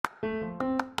Hey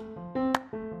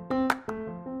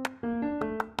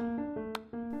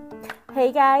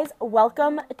guys,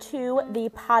 welcome to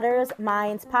the Potter's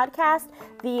Minds podcast,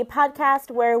 the podcast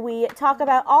where we talk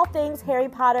about all things Harry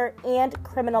Potter and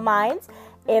Criminal Minds.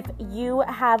 If you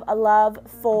have a love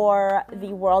for the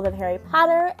world of Harry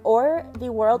Potter or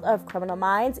the world of Criminal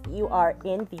Minds, you are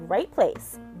in the right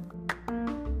place.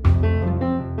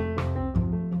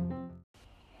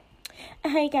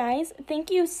 Hey guys, thank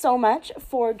you so much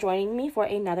for joining me for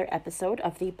another episode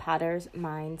of the Potter's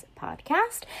Minds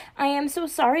podcast. I am so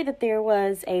sorry that there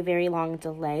was a very long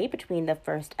delay between the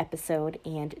first episode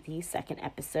and the second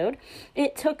episode.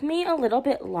 It took me a little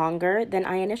bit longer than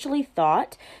I initially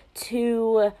thought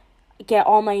to get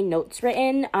all my notes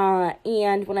written,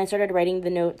 and when I started writing the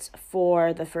notes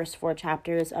for the first 4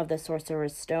 chapters of the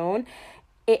Sorcerer's Stone,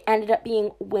 it ended up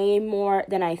being way more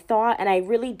than I thought, and I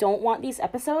really don't want these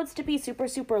episodes to be super,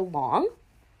 super long.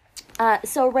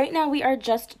 So right now we are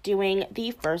just doing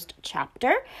the first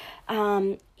chapter,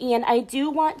 and I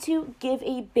do want to give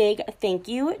a big thank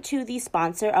you to the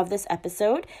sponsor of this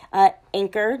episode,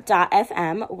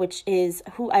 Anchor.fm, which is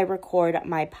who I record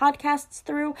my podcasts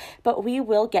through, but we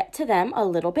will get to them a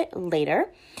little bit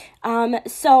later.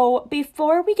 So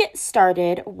before we get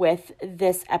started with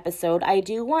this episode, I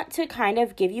do want to kind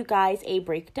of give you guys a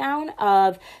breakdown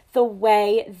of the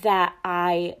way that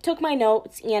I took my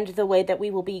notes and the way that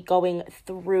we will be going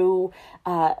through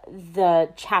the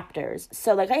chapters.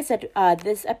 So like I said,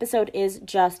 this episode is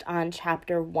just on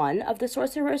chapter 1 of the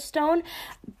Sorcerer's Stone,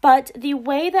 but the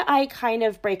way that I kind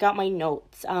of break out my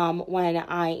notes when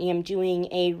I am doing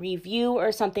a review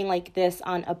or something like this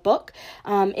on a book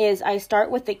is I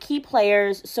start with the key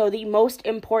players, so the most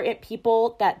important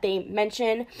people that they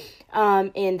mention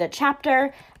in the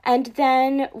chapter, and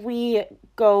then we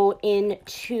go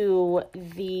into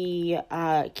the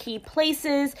key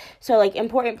places, so like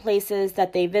important places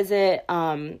that they visit,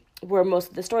 where most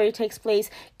of the story takes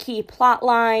place, key plot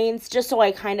lines, just so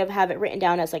I kind of have it written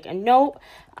down as like a note.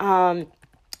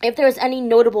 If there's any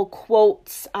notable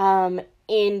quotes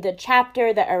in the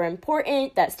chapter that are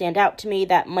important, that stand out to me,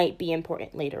 that might be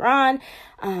important later on.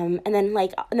 And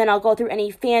then I'll go through any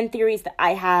fan theories that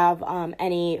I have,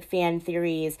 any fan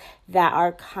theories that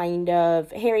are kind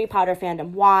of Harry Potter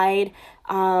fandom wide,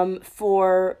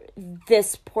 for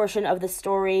this portion of the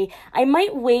story. I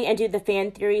might wait and do the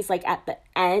fan theories like at the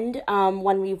end,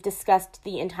 when we've discussed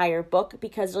the entire book,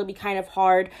 because it'll be kind of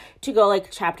hard to go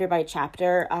like chapter by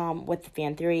chapter, with the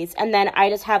fan theories. And then I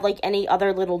just have like any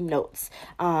other little notes,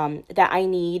 that I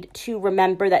need to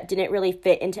remember that didn't really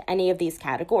fit into any of these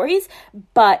categories,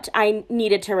 but I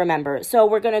needed to remember. So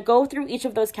we're going to go through each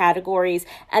of those categories,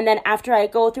 and then after I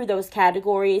go through those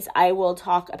categories, I will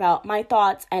talk about my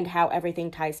thoughts and how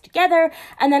everything ties together,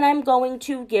 and then I'm going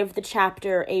to give the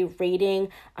chapter a rating,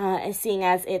 seeing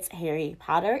as it's Harry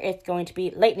Potter, it's going to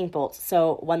be lightning bolts,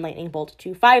 so 1 lightning bolt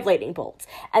to 5 lightning bolts,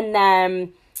 and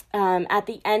then at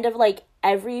the end of like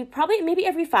every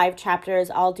 5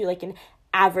 chapters, I'll do like an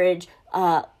average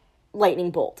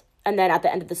lightning bolt, and then at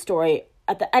the end of the story,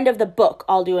 at the end of the book,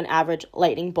 I'll do an average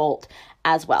lightning bolt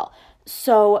as well.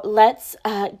 So let's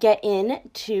get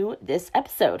into this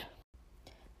episode.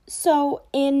 So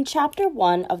in chapter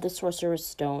 1 of the Sorcerer's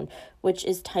Stone, which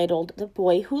is titled The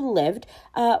Boy Who Lived,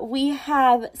 we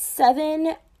have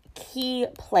 7 key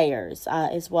players,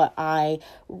 is what I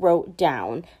wrote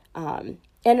down. And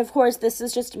of course, this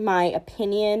is just my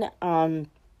opinion.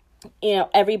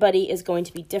 Everybody is going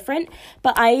to be different,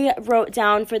 but I wrote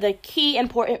down for the key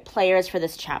important players for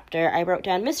this chapter, I wrote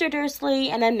down Mr.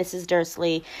 Dursley and then Mrs.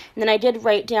 Dursley, and then I did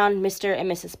write down Mr. and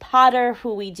Mrs. Potter,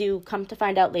 who we do come to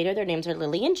find out later, their names are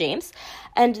Lily and James,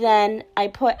 and then I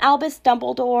put Albus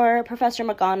Dumbledore, Professor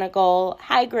McGonagall,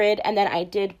 Hagrid, and then I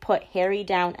did put Harry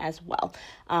down as well,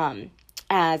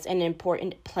 as an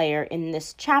important player in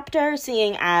this chapter,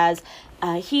 seeing as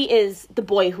he is the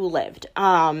boy who lived.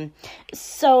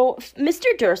 So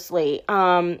Mr. Dursley,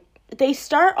 they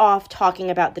start off talking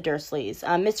about the Dursleys.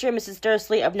 Mr. and Mrs.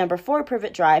 Dursley of number 4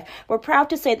 Privet Drive were proud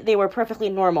to say that they were perfectly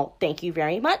normal. Thank you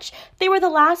very much. They were the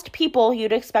last people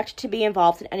you'd expect to be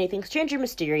involved in anything strange or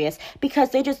mysterious, because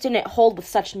they just didn't hold with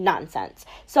such nonsense.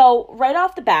 So right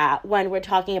off the bat, when we're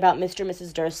talking about Mr. and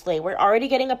Mrs. Dursley, we're already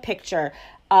getting a picture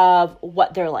of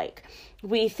what they're like.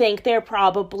 We think they're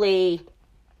probably,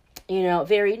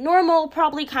 very normal,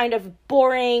 probably kind of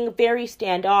boring, very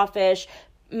standoffish,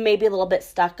 maybe a little bit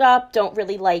stuck up, don't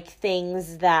really like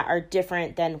things that are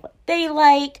different than what they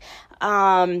like.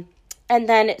 And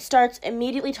then it starts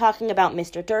immediately talking about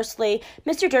Mr. Dursley.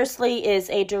 Mr. Dursley is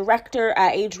a director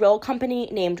at a drill company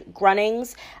named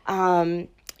Grunnings.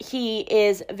 He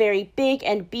is very big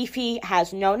and beefy,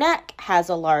 has no neck, has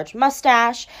a large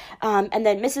mustache. And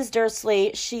then Mrs.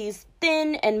 Dursley, she's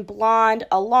thin and blonde,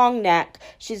 a long neck.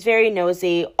 She's very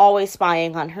nosy, always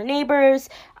spying on her neighbors.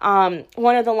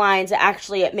 One of the lines,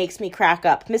 actually, it makes me crack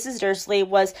up. Mrs. Dursley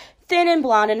was thin and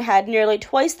blonde and had nearly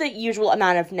twice the usual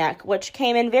amount of neck, which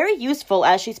came in very useful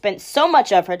as she spent so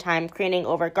much of her time craning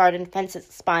over garden fences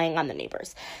spying on the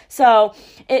neighbors. So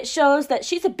it shows that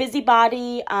she's a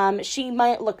busybody. She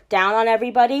might look down on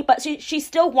everybody, but she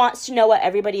still wants to know what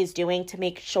everybody is doing to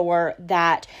make sure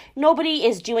that nobody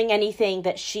is doing anything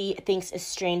that she thinks is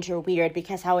strange or weird,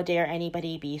 because how dare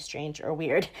anybody be strange or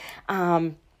weird?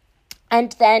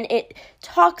 And then it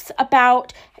talks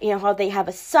about, how they have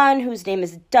a son whose name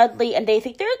is Dudley, and they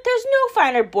think there's no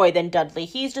finer boy than Dudley.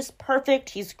 He's just perfect.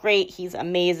 He's great. He's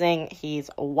amazing. He's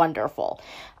wonderful.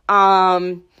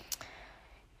 And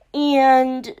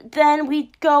then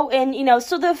we go in,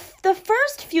 so the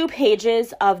first few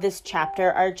pages of this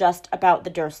chapter are just about the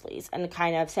Dursleys and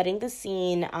kind of setting the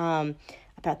scene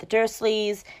about the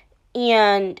Dursleys.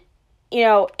 And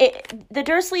the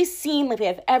Dursleys seem like they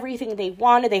have everything they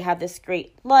wanted. They have this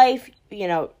great life.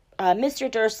 Mr.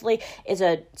 Dursley is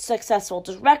a successful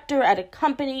director at a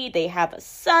company. They have a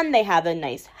son. They have a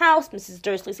nice house. Mrs.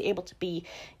 Dursley's able to be,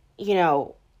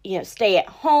 stay at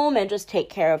home and just take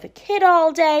care of the kid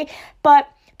all day. But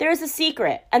there's a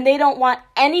secret, and they don't want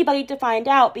anybody to find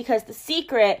out because the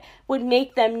secret would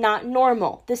make them not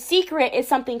normal. The secret is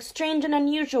something strange and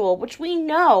unusual, which we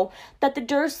know that the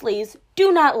Dursleys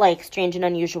do not like strange and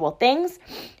unusual things.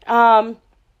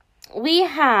 We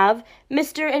have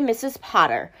Mr. and Mrs.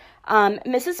 Potter.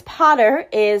 Mrs. Potter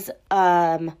is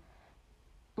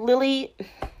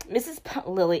Mrs.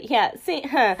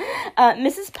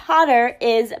 Potter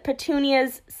is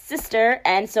Petunia's sister,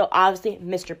 and so obviously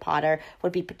Mr. Potter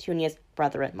would be Petunia's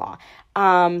brother-in-law.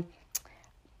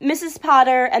 Mrs.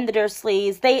 Potter and the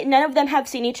Dursleys, none of them have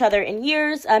seen each other in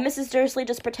years. Mrs. Dursley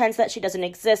just pretends that she doesn't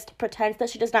exist, pretends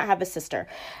that she does not have a sister.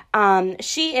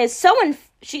 She is so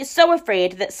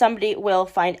afraid that somebody will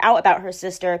find out about her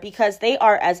sister because they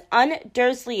are as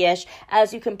un-Dursley-ish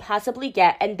as you can possibly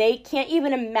get, and they can't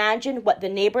even imagine what the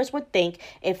neighbors would think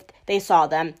if they saw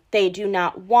them. They do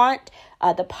not want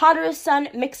the Potter's son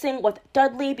mixing with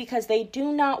Dudley because they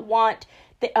do not want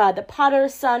the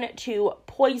Potter's son to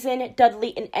poison Dudley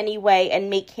in any way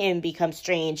and make him become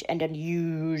strange and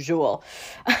unusual.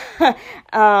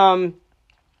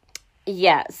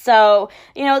 So,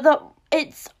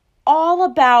 it's all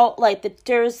about, like, the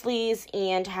Dursleys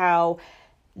and how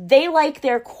they like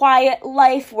their quiet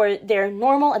life where they're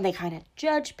normal and they kind of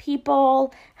judge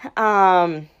people.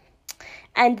 And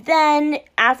then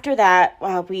after that,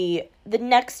 the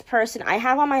next person I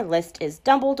have on my list is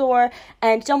Dumbledore,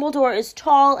 and Dumbledore is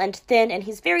tall and thin, and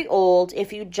he's very old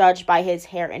if you judge by his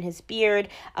hair and his beard.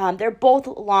 They're both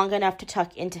long enough to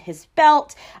tuck into his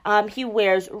belt. He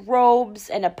wears robes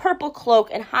and a purple cloak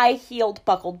and high-heeled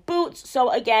buckled boots,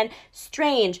 so again,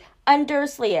 strange,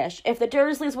 un-Dursley-ish. If the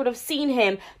Dursleys would have seen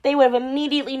him, they would have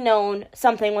immediately known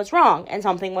something was wrong and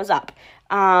something was up.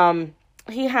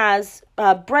 He has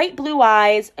bright blue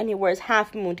eyes, and he wears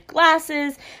half-moon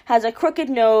glasses, has a crooked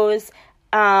nose.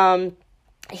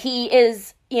 He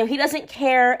doesn't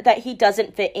care that he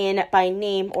doesn't fit in by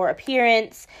name or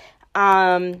appearance.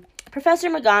 Professor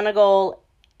McGonagall,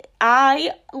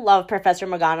 I love Professor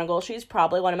McGonagall. She's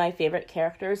probably one of my favorite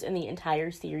characters in the entire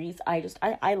series.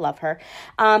 I love her.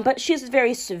 But she's a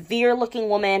very severe-looking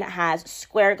woman, has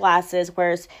square glasses,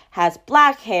 has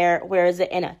black hair, wears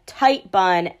it in a tight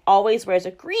bun, always wears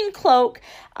a green cloak,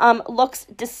 looks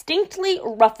distinctly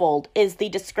ruffled is the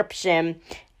description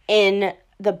in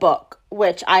the book,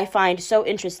 which I find so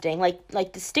interesting.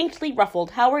 Like distinctly ruffled.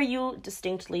 How are you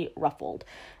distinctly ruffled?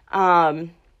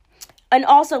 And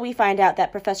also we find out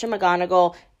that Professor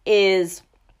McGonagall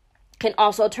can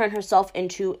also turn herself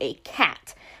into a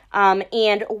cat.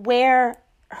 And when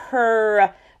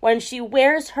she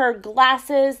wears her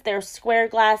glasses, they're square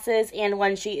glasses, and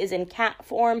when she is in cat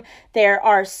form, there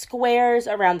are squares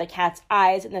around the cat's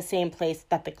eyes in the same place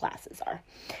that the glasses are.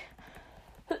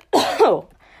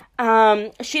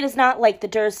 She does not like the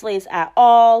Dursleys at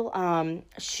all.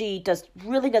 She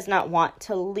really does not want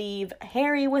to leave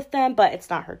Harry with them, but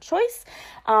it's not her choice.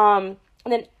 And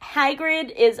then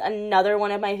Hagrid is another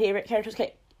one of my favorite characters.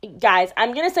 Okay, guys,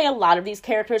 I'm going to say a lot of these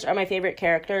characters are my favorite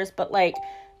characters, but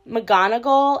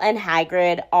McGonagall and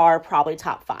Hagrid are probably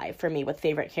top 5 for me with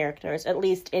favorite characters, at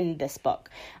least in this book.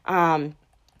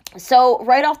 So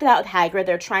right off the bat with Hagrid,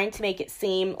 they're trying to make it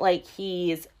seem like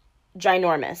he's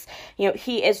ginormous.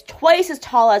 He is twice as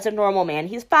tall as a normal man.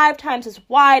 He's 5 times as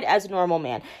wide as a normal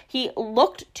man. He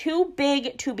looked too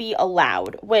big to be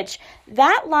allowed, which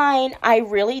that line I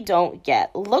really don't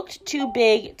get. Looked too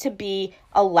big to be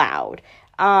allowed.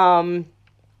 I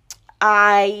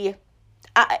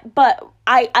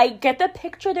get the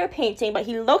picture they're painting, but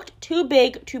he looked too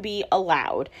big to be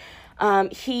allowed.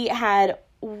 He had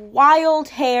wild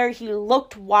hair. He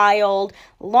looked wild,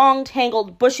 long,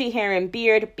 tangled, bushy hair and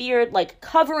beard like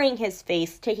covering his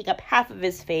face, taking up half of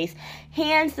his face,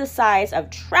 hands the size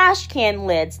of trash can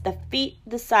lids, the feet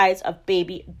the size of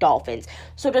baby dolphins.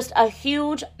 So just a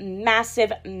huge,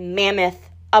 massive mammoth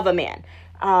of a man.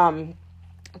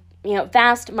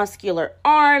 Vast muscular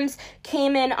arms,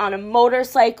 came in on a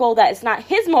motorcycle that is not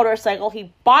his motorcycle.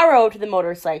 He borrowed the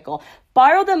motorcycle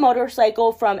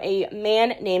from a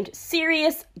man named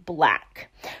Sirius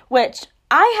Black, which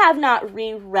I have not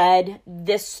reread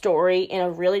this story in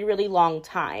a really, really long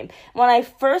time. When I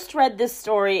first read this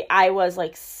story, I was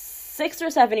like 6 or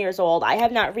 7 years old. I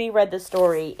have not reread this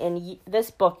story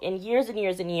this book in years and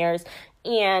years and years,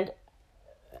 and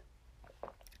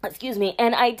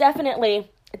I definitely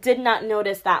did not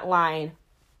notice that line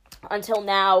until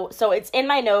now. So it's in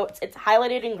my notes, it's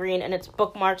highlighted in green, and it's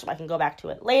bookmarked so I can go back to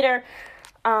it later.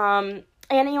 And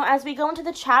as we go into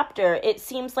the chapter, it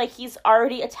seems like he's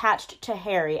already attached to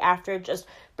Harry after just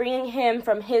bringing him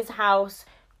from his house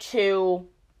to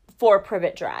 4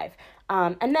 Privet Drive.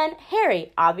 And then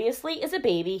Harry obviously is a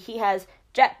baby. He has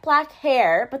jet black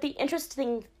hair, but the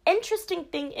interesting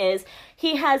thing is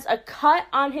he has a cut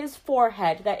on his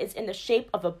forehead that is in the shape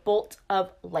of a bolt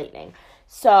of lightning.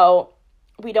 So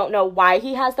we don't know why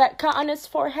he has that cut on his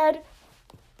forehead.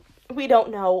 We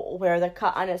don't know where the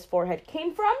cut on his forehead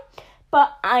came from,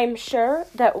 but I'm sure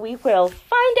that we will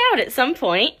find out at some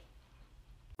point.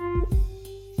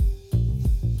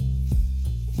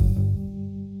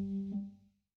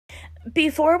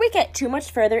 Before we get too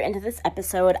much further into this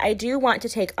episode, I do want to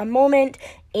take a moment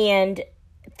and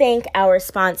thank our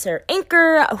sponsor,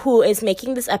 Anchor, who is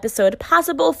making this episode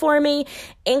possible for me.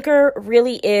 Anchor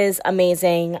really is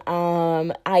amazing.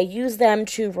 I use them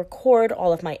to record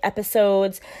all of my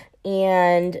episodes,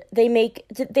 and they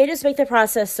just make the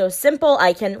process so simple.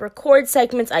 I can record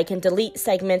segments, I can delete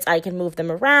segments, I can move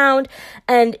them around,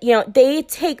 and they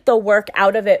take the work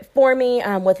out of it for me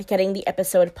with getting the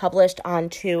episode published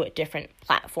onto different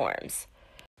platforms.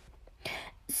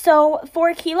 So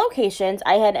for key locations,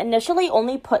 I had initially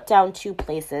only put down 2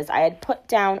 places. I had put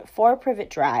down 4 Privet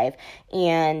Drive,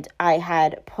 and I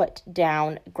had put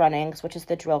down Grunnings, which is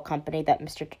the drill company that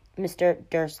Mr.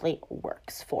 Dursley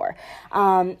works for.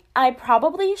 I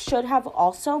probably should have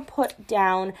also put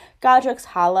down Godric's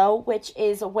Hollow, which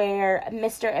is where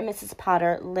Mr. and Mrs.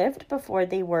 Potter lived before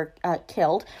they were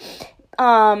killed.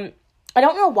 I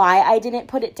don't know why I didn't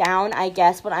put it down. I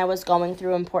guess when I was going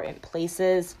through important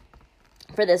places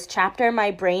for this chapter, my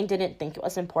brain didn't think it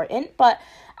was important, but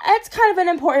it's kind of an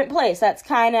important place. That's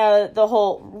kind of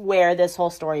where this whole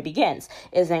story begins,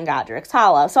 is in Godric's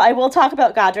Hollow. So I will talk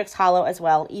about Godric's Hollow as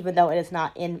well, even though it is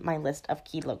not in my list of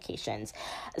key locations.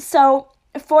 So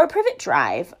for Privet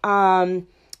Drive,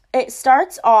 it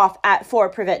starts off at 4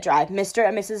 Privet Drive, Mr.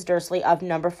 and Mrs. Dursley of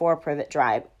number 4 Privet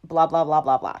Drive, blah, blah, blah,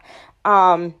 blah, blah.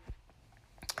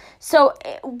 So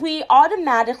we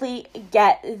automatically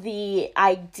get the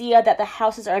idea that the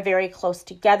houses are very close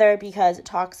together because it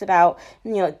talks about,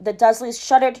 the Dursleys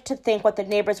shuddered to think what the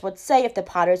neighbors would say if the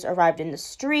Potters arrived in the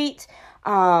street.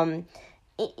 So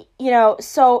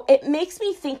it makes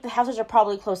me think the houses are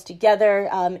probably close together.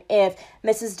 If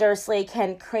Mrs. Dursley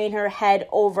can crane her head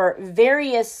over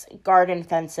various garden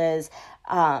fences,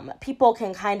 people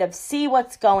can kind of see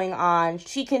what's going on.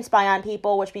 She can spy on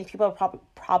people, which means people are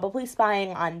probably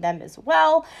spying on them as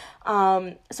well.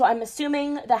 So I'm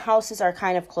assuming the houses are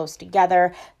kind of close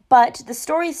together. But the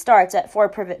story starts at 4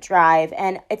 Privet Drive,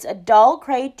 and it's a dull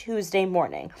gray Tuesday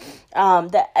morning.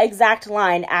 The exact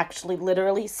line actually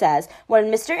literally says, when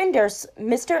Mr. and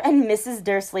Mrs.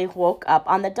 Dursley woke up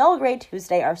on the dull gray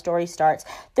Tuesday our story starts,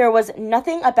 there was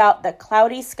nothing about the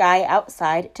cloudy sky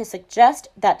outside to suggest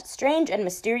that strange and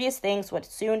mysterious things would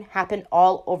soon happen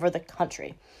all over the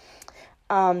country.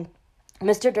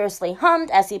 Mr. Dursley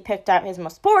hummed as he picked out his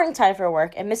most boring tie for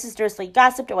work, and Mrs. Dursley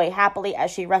gossiped away happily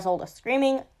as she wrestled a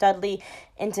screaming Dudley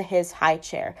into his high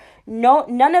chair.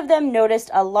 None of them noticed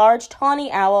a large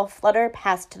tawny owl flutter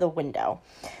past the window.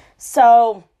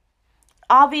 So,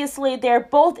 obviously, they're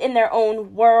both in their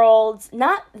own worlds.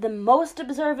 Not the most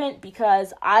observant,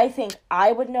 because I think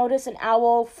I would notice an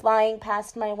owl flying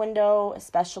past my window,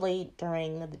 especially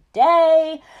during the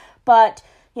day. But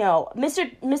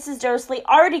Mrs. Dursley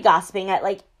already gossiping at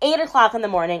like 8 o'clock in the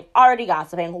morning, already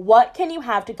gossiping. What can you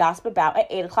have to gossip about at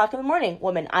 8 o'clock in the morning?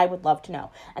 Woman, I would love to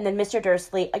know. And then Mr.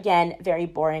 Dursley, again, very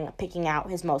boring, picking out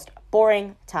his most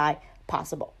boring tie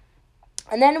possible.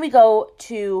 And then we go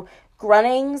to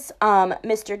Grunnings.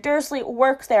 Mr. Dursley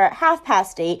works there at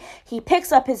 8:30. He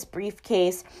picks up his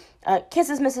briefcase,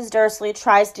 kisses Mrs. Dursley,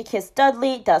 tries to kiss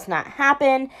Dudley, does not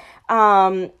happen.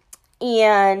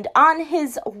 And on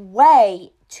his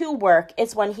way to work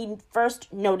is when he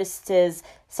first notices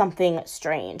something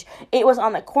strange. It was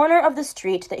on the corner of the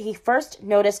street that he first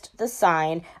noticed the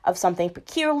sign of something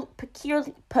peculiar.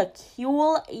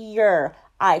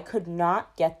 I could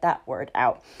not get that word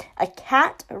out. A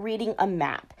cat reading a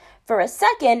map. For a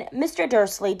second, Mr.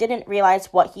 Dursley didn't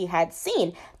realize what he had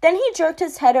seen. Then he jerked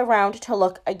his head around to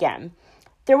look again.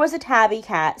 There was a tabby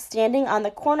cat standing on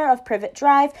the corner of Privet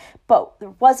Drive, but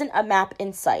there wasn't a map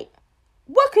in sight.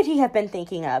 What could he have been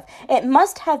thinking of? It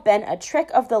must have been a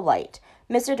trick of the light.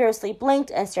 Mr. Dursley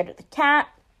blinked and stared at the cat.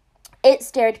 It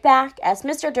stared back. As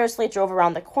Mr. Dursley drove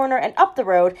around the corner and up the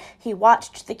road, he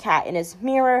watched the cat in his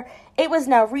mirror. It was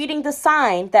now reading the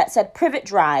sign that said Privet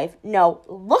Drive. No,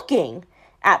 looking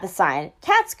at the sign.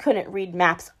 Cats couldn't read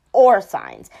maps or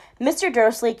signs. Mr.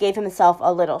 Dursley gave himself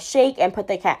a little shake and put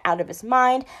the cat out of his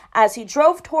mind. As he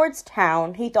drove towards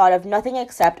town, he thought of nothing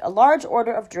except a large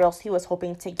order of drills he was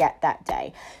hoping to get that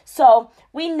day. So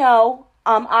we know,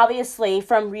 obviously,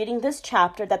 from reading this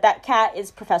chapter that cat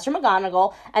is Professor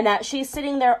McGonagall, and that she's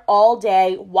sitting there all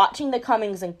day watching the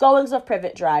comings and goings of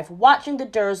Privet Drive, watching the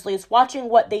Dursleys, watching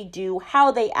what they do,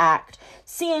 how they act,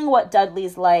 seeing what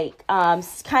Dudley's like,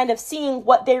 kind of seeing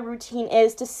what their routine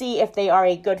is to see if they are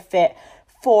a good fit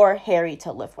for Harry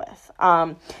to live with.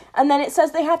 And then it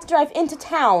says they have to drive into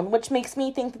town, which makes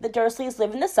me think that the Dursleys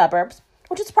live in the suburbs,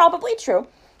 which is probably true.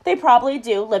 They probably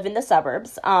do live in the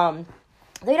suburbs.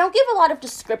 They don't give a lot of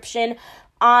description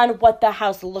on what the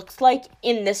house looks like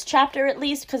in this chapter, at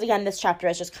least, because, again, this chapter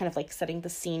is just kind of, like, setting the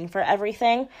scene for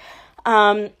everything.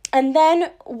 And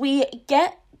then we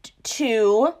get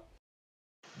to...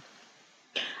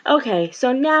 Okay,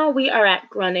 so now we are at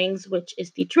Grunnings, which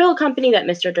is the drill company that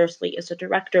Mr. Dursley is a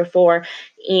director for,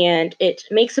 and it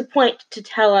makes a point to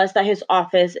tell us that his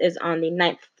office is on the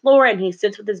 9th floor, and he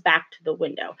sits with his back to the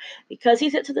window. Because he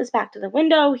sits with his back to the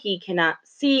window, he cannot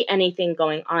see anything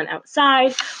going on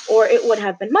outside, or it would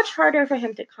have been much harder for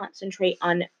him to concentrate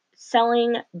on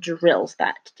selling drills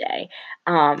that day.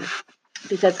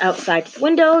 Because outside the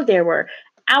window, there were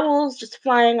owls just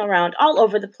flying around all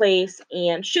over the place,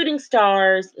 and shooting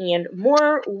stars, and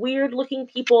more weird-looking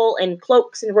people in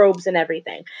cloaks and robes and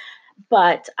everything.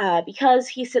 But because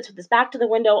he sits with his back to the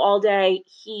window all day,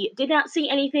 he did not see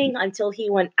anything until he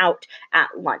went out at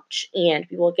lunch. And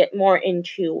we will get more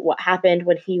into what happened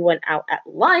when he went out at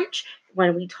lunch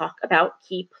when we talk about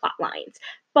key plot lines.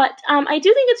 But I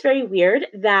do think it's very weird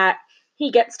that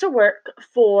he gets to work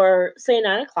for, say,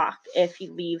 9 o'clock if he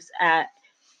leaves at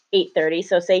 8:30.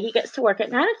 So say he gets to work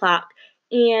at 9 o'clock,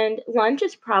 and lunch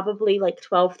is probably like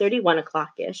 12:30, 1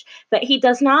 o'clock-ish, but he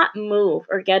does not move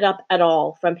or get up at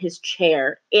all from his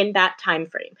chair in that time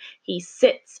frame. He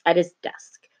sits at his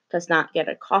desk, does not get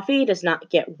a coffee, does not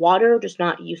get water, does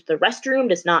not use the restroom,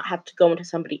 does not have to go into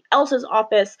somebody else's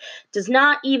office, does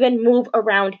not even move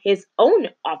around his own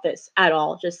office at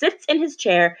all, just sits in his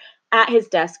chair at his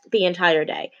desk the entire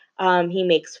day.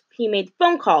 He made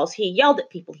phone calls, he yelled at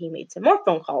people, he made some more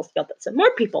phone calls, yelled at some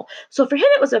more people. So for him,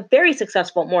 it was a very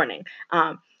successful morning,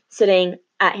 sitting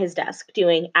at his desk,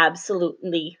 doing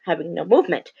absolutely having no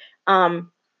movement. The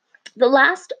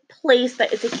last place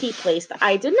that is a key place that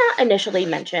I did not initially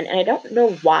mention, and I don't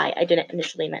know why I didn't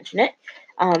initially mention it,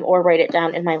 or write it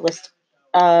down in my list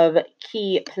of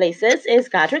key places, is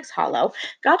Godric's Hollow.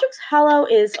 Godric's Hollow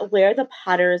is where the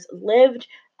Potters lived.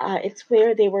 It's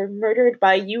where they were murdered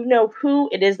by you-know-who.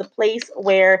 It is the place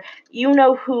where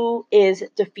you-know-who is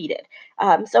defeated.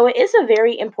 So it is a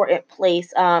very important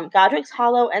place. Godric's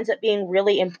Hollow ends up being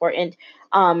really important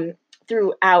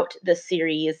throughout the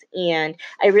series, and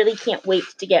I really can't wait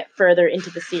to get further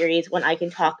into the series when I can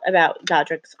talk about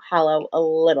Godric's Hollow a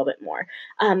little bit more.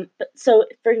 So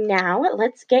for now,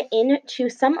 let's get into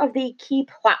some of the key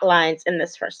plot lines in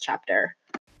this first chapter.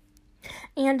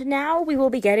 And now we will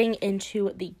be getting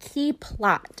into the key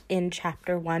plot in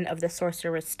Chapter 1 of the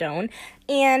Sorcerer's Stone.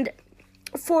 And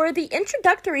for the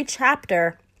introductory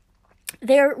chapter,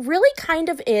 there really kind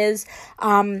of is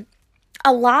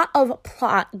a lot of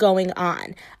plot going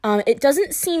on. It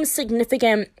doesn't seem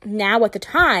significant now at the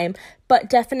time, but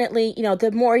definitely,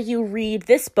 the more you read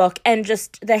this book and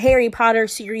just the Harry Potter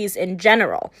series in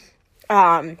general,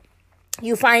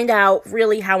 you find out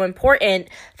really how important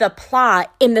the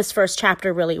plot in this first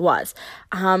chapter really was.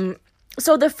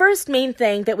 So the first main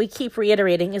thing that we keep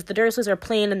reiterating is the Dursleys are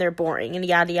plain and they're boring and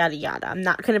yada, yada, yada. I'm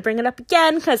not going to bring it up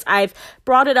again because I've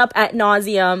brought it up ad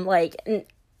nauseum, like, in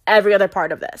every other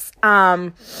part of this.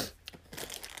 I'm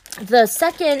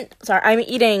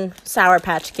eating Sour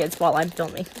Patch Kids while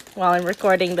I'm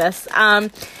recording this.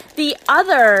 The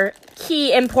other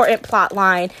key important plot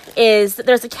line is that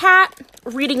there's a cat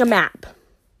reading a map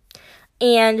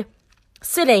and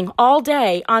sitting all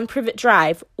day on Privet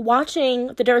Drive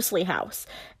watching the Dursley house.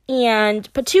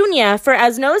 And Petunia, for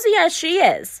as nosy as she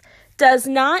is, does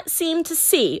not seem to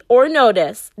see or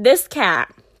notice this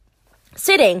cat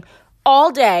sitting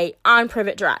all day on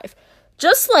Privet Drive.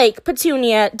 Just like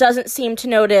Petunia doesn't seem to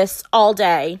notice all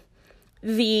day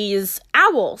these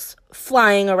owls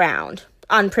flying around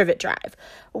on Privet Drive,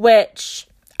 which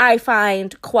I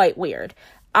find quite weird.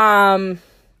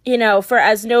 For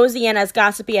as nosy and as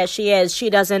gossipy as she is, she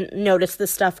doesn't notice the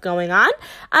stuff going on.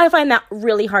 I find that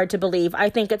really hard to believe. I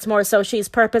think it's more so she's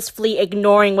purposefully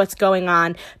ignoring what's going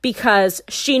on because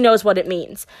she knows what it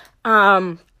means.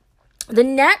 The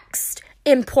next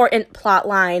important plot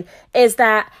line is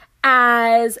that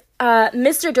as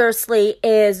Mr. Dursley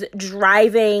is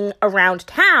driving around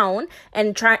town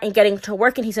and getting to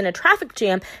work, and he's in a traffic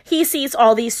jam, he sees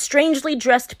all these strangely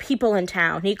dressed people in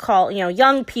town. He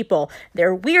young people.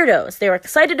 They're weirdos. They're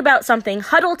excited about something,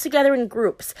 huddled together in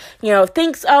groups.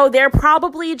 Thinks, they're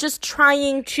probably just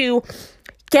trying to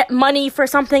get money for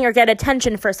something or get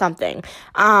attention for something.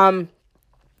 But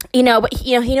he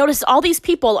noticed all these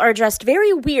people are dressed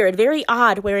very weird, very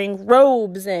odd, wearing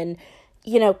robes and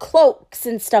cloaks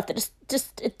and stuff that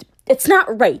it's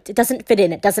not right. It doesn't fit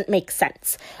in. It doesn't make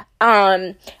sense.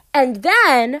 But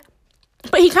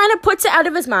he kind of puts it out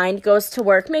of his mind, goes to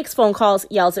work, makes phone calls,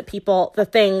 yells at people, the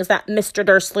things that Mr.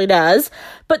 Dursley does.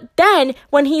 But then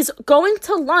when he's going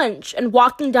to lunch and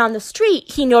walking down the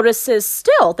street, he notices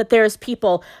still that there's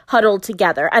people huddled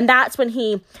together. And that's when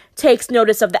he takes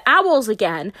notice of the owls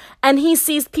again, and he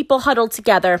sees people huddled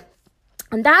together.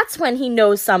 And that's when he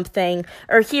knows something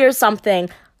or hears something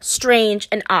strange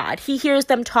and odd. He hears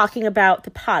them talking about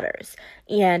the Potters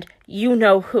and you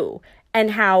know who,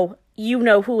 and how you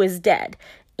know who is dead.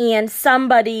 And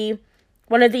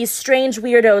one of these strange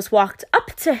weirdos walked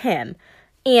up to him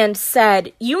and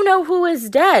said, "You know who is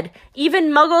dead.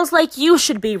 Even muggles like you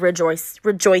should be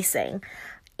rejoicing."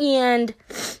 And,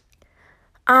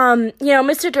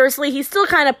 Mr. Dursley, he still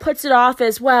kind of puts it off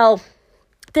as, well,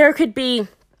 there could be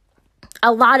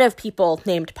a lot of people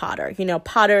named Potter.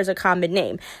 Potter is a common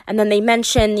name. And then they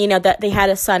mention, that they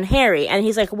had a son, Harry. And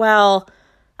he's like, well,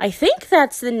 I think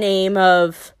that's the name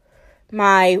of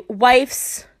my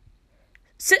wife's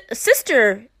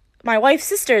sister. My wife's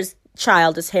sister's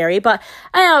child is Harry. But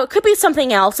I don't know, it could be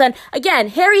something else. And again,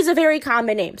 Harry's a very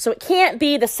common name. So it can't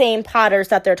be the same Potters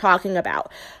that they're talking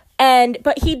about.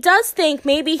 But he does think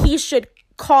maybe he should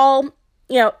call,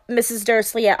 Mrs.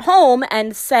 Dursley at home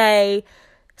and say,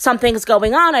 something's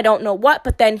going on, I don't know what,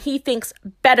 but then he thinks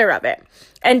better of it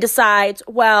and decides,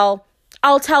 well,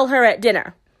 I'll tell her at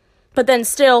dinner, but then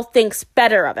still thinks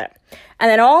better of it. And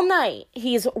then all night,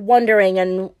 he's wondering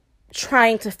and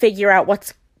trying to figure out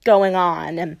what's going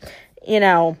on and,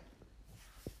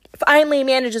 finally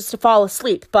manages to fall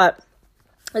asleep. But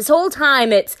this whole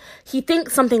time, he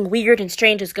thinks something weird and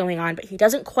strange is going on, but he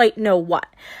doesn't quite know what.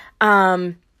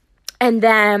 And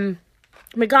then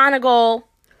McGonagall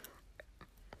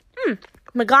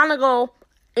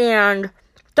and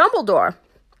Dumbledore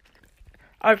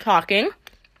are talking.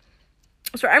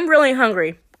 So I'm really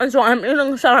hungry. And so I'm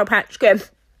eating Sour Patch Kid.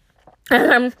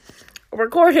 And I'm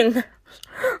recording this.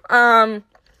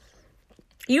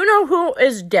 You know who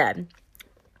is dead.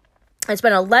 It's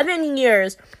been 11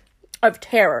 years of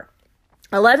terror.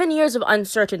 11 years of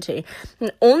uncertainty.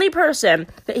 The only person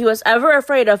that he was ever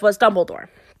afraid of was Dumbledore.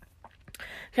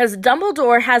 Because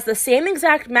Dumbledore has the same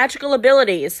exact magical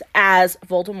abilities as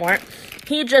Voldemort.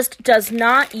 He just does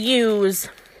not use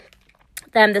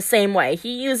them the same way.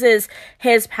 He uses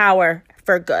his power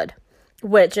for good,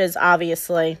 which is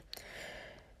obviously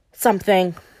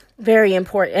something very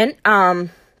important.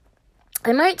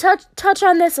 I might touch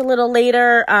on this a little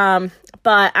later,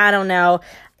 but I don't know.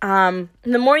 The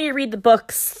more you read the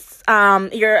books,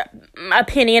 your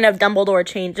opinion of Dumbledore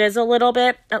changes a little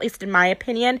bit, at least in my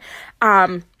opinion.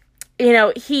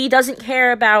 He doesn't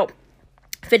care about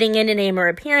fitting in name or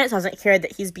appearance, doesn't care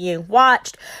that he's being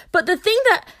watched. But the thing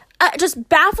that just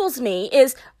baffles me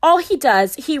is all he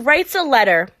does, he writes a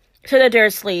letter to the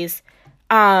Dursleys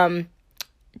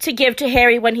to give to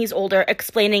Harry when he's older,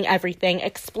 explaining everything,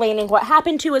 explaining what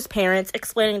happened to his parents,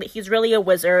 explaining that he's really a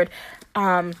wizard,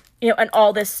 and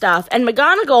all this stuff. And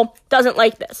McGonagall doesn't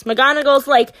like this. McGonagall's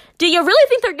like, do you really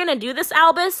think they're gonna do this,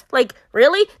 Albus? Like,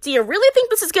 really? Do you really think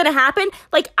this is gonna happen?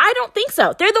 Like, I don't think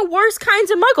so. They're the worst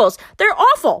kinds of muggles. They're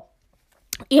awful.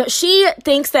 She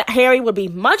thinks that Harry would be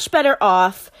much better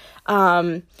off,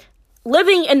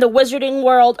 living in the wizarding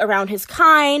world around his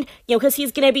kind, because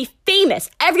he's going to be famous.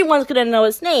 Everyone's going to know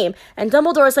his name. And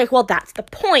Dumbledore's like, well, that's the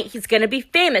point. He's going to be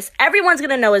famous. Everyone's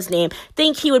going to know his name.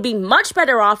 Think he would be much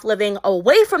better off living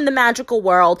away from the magical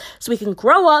world so he can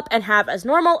grow up and have as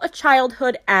normal a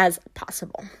childhood as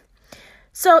possible.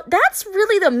 So that's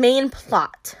really the main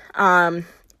plot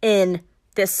in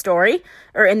this story,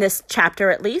 or in this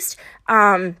chapter at least.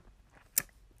 Again,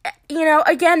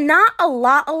 not a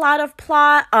lot of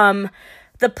plot.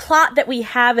 The plot that we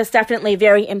have is definitely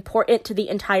very important to the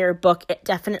entire book. It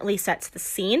definitely sets the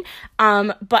scene.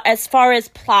 But as far as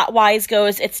plot-wise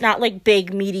goes, it's not like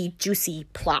big, meaty, juicy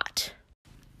plot.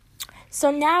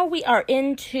 So now we are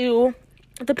into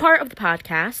the part of the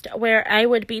podcast where I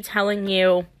would be telling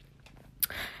you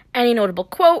any notable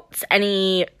quotes,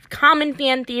 any common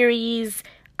fan theories,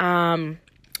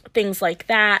 things like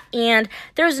that. And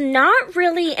there's not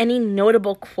really any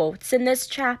notable quotes in this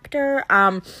chapter.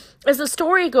 As the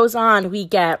story goes on, we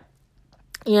get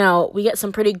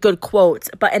some pretty good quotes.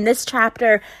 But in this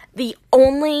chapter, the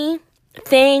only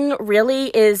thing really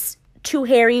is To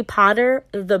Harry Potter,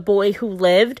 the Boy Who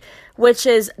Lived, which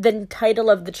is the title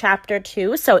of the chapter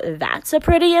too. So that's a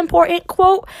pretty important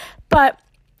quote. But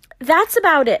that's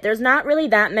about it. There's not really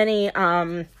that many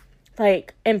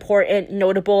important,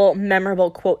 notable,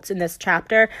 memorable quotes in this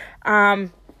chapter.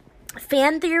 Fan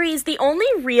theories, the only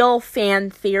real fan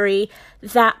theory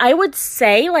that I would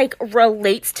say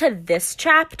relates to this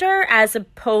chapter as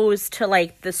opposed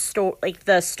to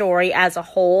the story as a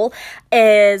whole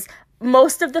is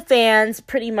most of the fans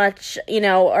pretty much,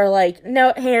 are like,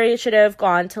 no, Harry should have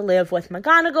gone to live with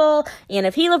McGonagall, and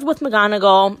if he lived with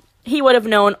McGonagall, he would have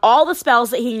known all the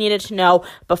spells that he needed to know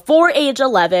before age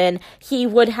 11. He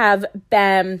would have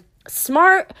been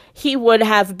smart. He would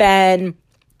have been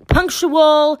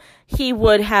punctual. He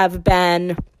would have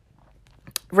been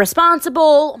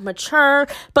responsible, mature,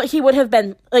 but he would have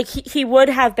been, he would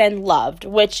have been loved,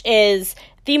 which is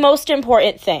the most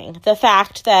important thing. The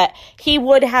fact that he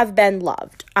would have been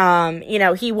loved.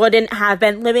 He wouldn't have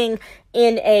been living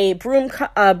in a broom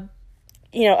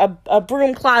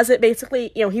closet,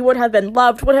 basically. He would have been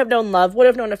loved, would have known love, would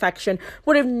have known affection,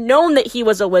 would have known that he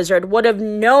was a wizard, would have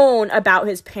known about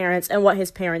his parents and what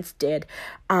his parents did.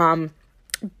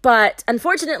 But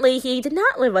unfortunately, he did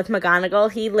not live with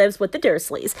McGonagall. He lives with the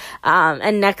Dursleys.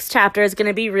 And next chapter is going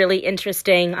to be really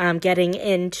interesting, getting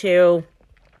into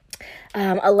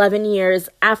 11 years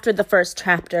after the first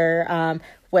chapter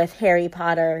with Harry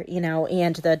Potter,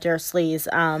 and the Dursleys.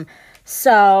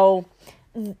 So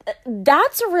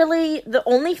that's really the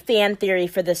only fan theory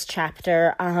for this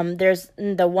chapter. There's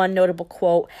the one notable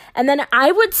quote. And then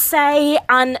I would say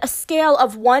on a scale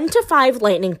of 1 to 5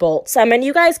 lightning bolts, and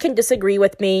you guys can disagree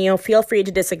with me, feel free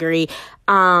to disagree.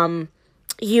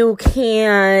 You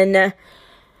can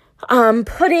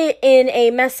put it in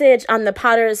a message on the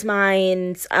Potter's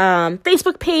Minds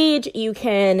Facebook page. You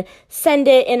can send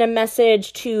it in a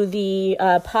message to the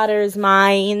Potter's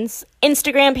Minds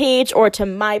Instagram page or to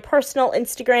my personal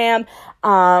Instagram.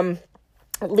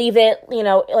 Leave it,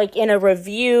 in a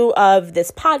review of this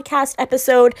podcast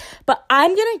episode. But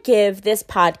I'm going to give this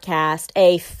podcast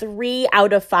a 3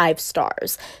 out of 5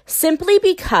 stars. Simply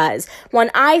because when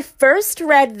I first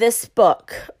read this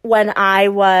book, when I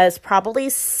was probably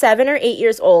 7 or 8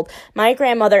 years old, my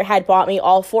grandmother had bought me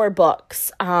all 4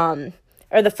 books, or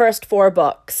the first 4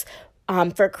 books.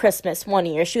 For Christmas one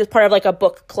year. She was part of a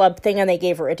book club thing and they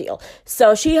gave her a deal.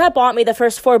 So she had bought me the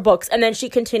first 4 books and then she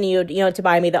continued, to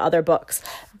buy me the other books.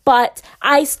 But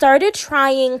I started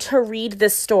trying to read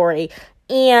this story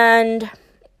and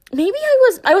maybe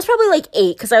I was probably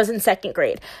 8 because I was in 2nd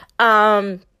grade.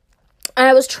 And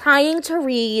I was trying to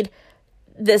read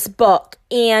this book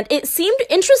and it seemed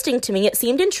interesting to me. It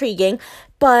seemed intriguing.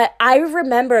 But I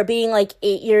remember being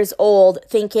 8 years old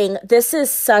thinking, this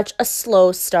is such a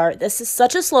slow start. This is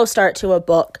such a slow start to a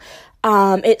book.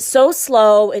 It's so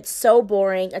slow. It's so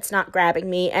boring. It's not grabbing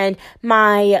me. And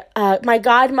my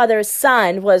godmother's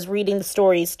son was reading the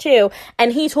stories too.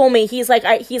 And he told me, he's like,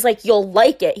 you'll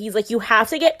like it. He's like, you have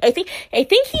to get, I think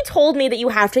he told me that you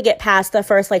have to get past the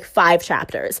first 5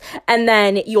 chapters and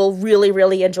then you'll really,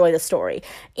 really enjoy the story.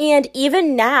 And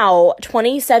even now,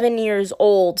 27 years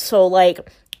old, so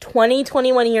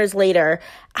 21 years later,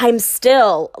 I'm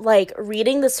still like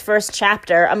reading this first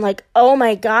chapter. I'm like, oh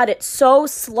my God, it's so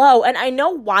slow. And I know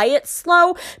why it's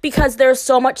slow, because there's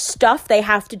so much stuff they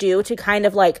have to do to kind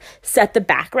of like set the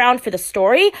background for the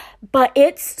story, but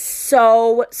it's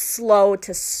so slow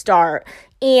to start.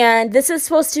 And this is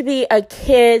supposed to be a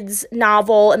kid's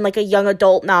novel and like a young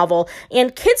adult novel,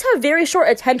 and kids have very short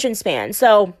attention span.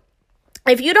 So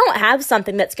if you don't have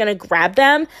something that's going to grab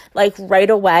them like right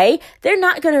away, they're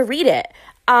not going to read it.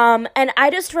 And I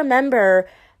just remember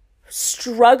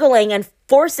struggling and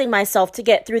forcing myself to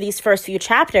get through these first few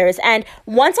chapters. And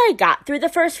once I got through the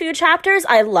first few chapters,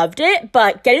 I loved it.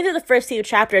 But getting through the first few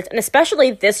chapters, and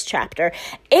especially this chapter,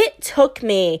 it took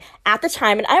me at the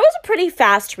time, and I was a pretty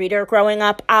fast reader growing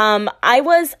up. I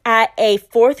was at a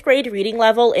 4th grade reading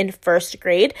level in 1st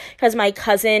grade because my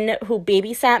cousin who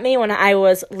babysat me when I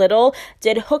was little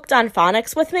did Hooked on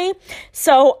Phonics with me.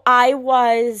 So I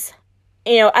was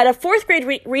at a 4th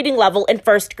grade reading level in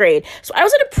 1st grade. So I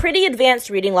was at a pretty advanced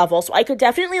reading level, so I could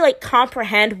definitely like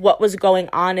comprehend what was going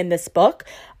on in this book,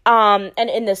 and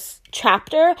in this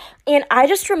chapter. And I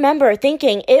just remember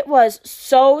thinking it was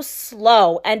so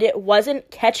slow and it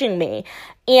wasn't catching me.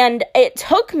 And it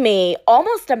took me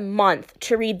almost a month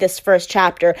to read this first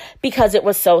chapter because it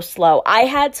was so slow. I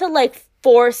had to like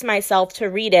force myself to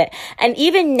read it. And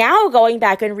even now, going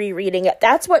back and rereading it,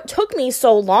 that's what took me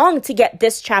so long to get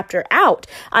this chapter out,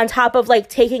 on top of like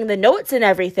taking the notes and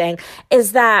everything,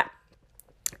 is that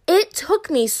it took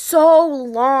me so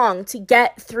long to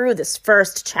get through this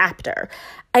first chapter.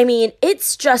 I mean,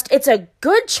 it's a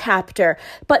good chapter,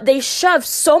 but they shove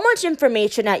so much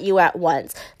information at you at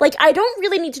once. Like, I don't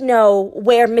really need to know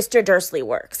where Mr. Dursley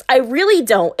works. I really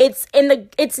don't.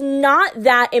 It's not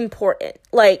that important.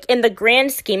 Like, in the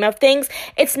grand scheme of things,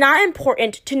 it's not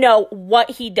important to know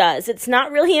what he does. It's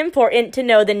not really important to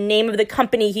know the name of the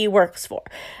company he works for.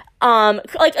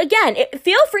 Again,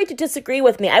 feel free to disagree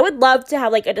with me. I would love to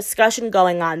have like a discussion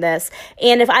going on this.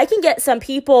 And if I can get some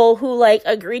people who like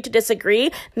agree to disagree,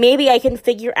 maybe I can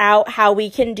figure out how we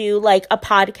can do like a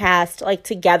podcast like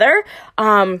together.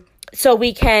 So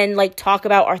we can like talk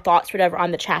about our thoughts, whatever, on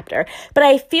the chapter. But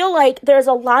I feel like there's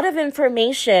a lot of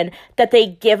information that they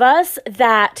give us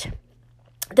that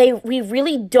we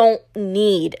really don't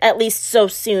need, at least so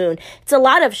soon. It's a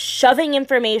lot of shoving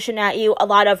information at you, a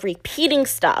lot of repeating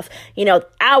stuff. The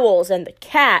owls and the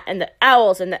cat and the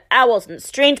owls and the owls and the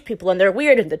strange people, and they're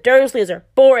weird, and the Dursleys are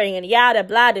boring, and yada,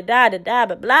 blah, da, da, da, da,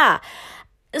 blah, blah.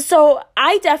 So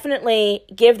I definitely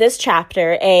give this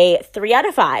chapter a 3 out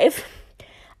of 5.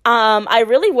 I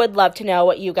really would love to know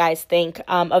what you guys think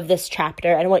of this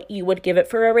chapter and what you would give it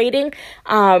for a rating.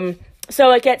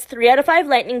 So it gets 3 out of 5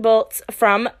 lightning bolts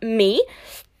from me.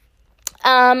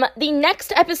 The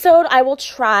next episode I will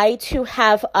try to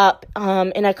have up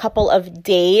in a couple of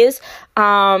days.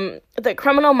 The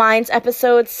Criminal Minds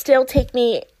episodes still take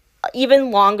me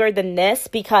even longer than this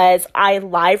because I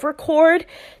live record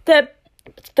the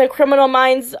Criminal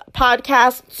Minds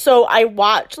podcast. So I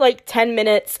watch like 10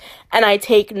 minutes and I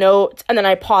take notes and then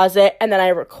I pause it and then I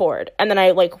record. And then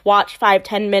I like watch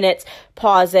 5-10 minutes,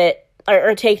 pause it,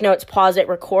 or take notes, pause it,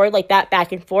 record, like that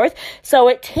back and forth. So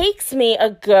it takes me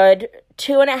a good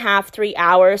 2.5-3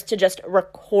 hours to just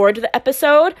record the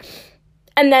episode.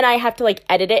 And then I have to like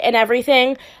edit it and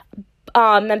everything.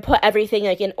 And put everything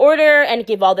like in order and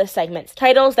give all the segments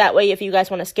titles. That way, if you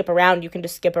guys want to skip around, you can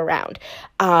just skip around.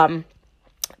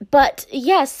 But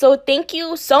yes, so thank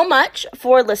you so much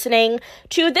for listening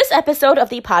to this episode of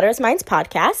the Potter's Minds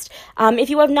podcast.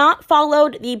 If you have not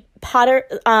followed the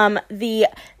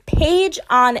page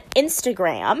on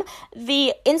Instagram,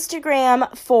 the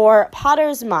Instagram for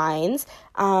Potter's Minds,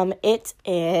 it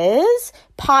is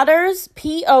Potters,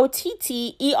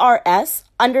 Potters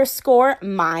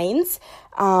 _minds.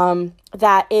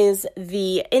 That's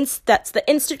the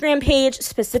Instagram page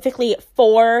specifically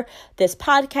for this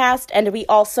podcast, and we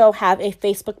also have a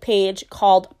Facebook page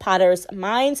called Potter's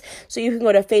Minds, so you can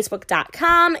go to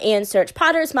facebook.com and search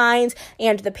Potter's Minds,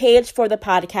 and the page for the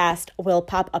podcast will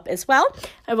pop up as well.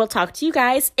 I will talk to you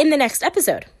guys in the next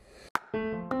episode.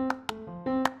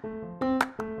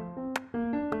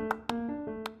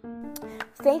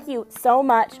 Thank you so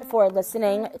much for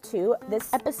listening to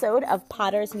this episode of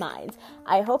Potter's Minds.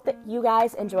 I hope that you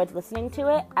guys enjoyed listening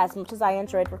to it as much as I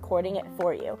enjoyed recording it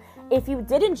for you. If you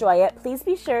did enjoy it, please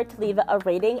be sure to leave a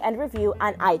rating and review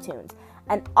on iTunes.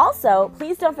 And also,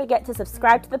 please don't forget to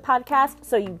subscribe to the podcast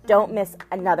so you don't miss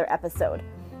another episode.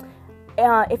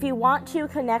 If you want to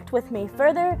connect with me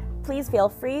further, please feel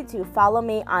free to follow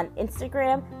me on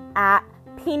Instagram at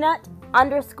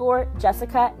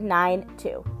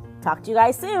peanut_Jessica92. Talk to you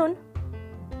guys soon.